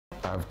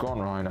I've gone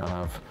around and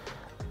I've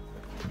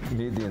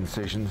made the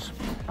incisions,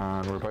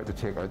 and we're about to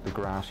take out the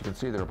grafts. You can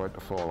see they're about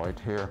to fall out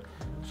here.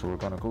 So we're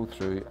going to go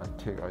through and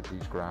take out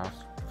these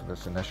grafts for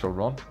this initial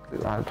run.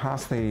 I'll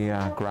pass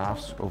the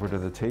grafts over to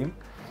the team,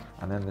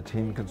 and then the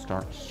team can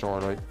start to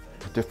sort out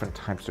the different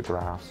types of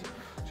grafts.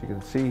 So you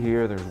can see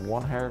here there's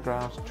 1 hair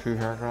grafts, 2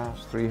 hair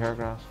grafts, 3 hair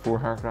grafts, 4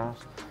 hair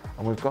grafts,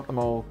 and we've got them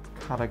all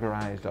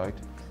categorized out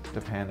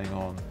depending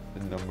on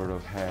the number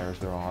of hairs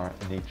there are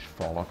in each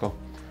follicle.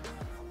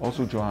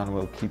 Also, Joanne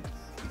will keep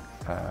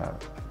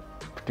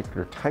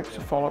particular types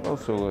of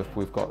follicles, so if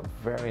we've got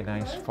very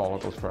nice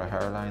follicles for a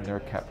hairline, they're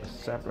kept a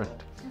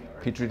separate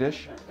petri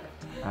dish.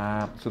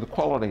 So the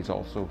quality is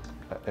also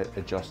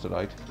adjusted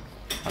out,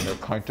 and they're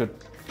counted,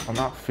 and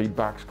that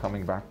feedback's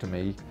coming back to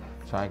me,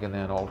 so I can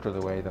then alter the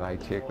way that I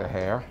take the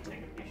hair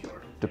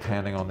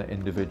depending on the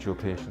individual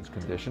patient's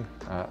condition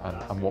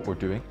and what we're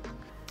doing.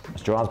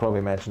 As Joanne's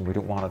probably mentioned, we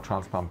don't want to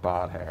transplant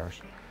bad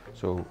hairs,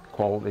 so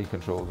quality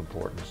control is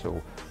important.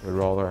 So we'd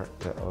rather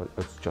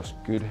it's just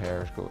good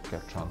hairs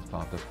get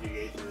transplanted.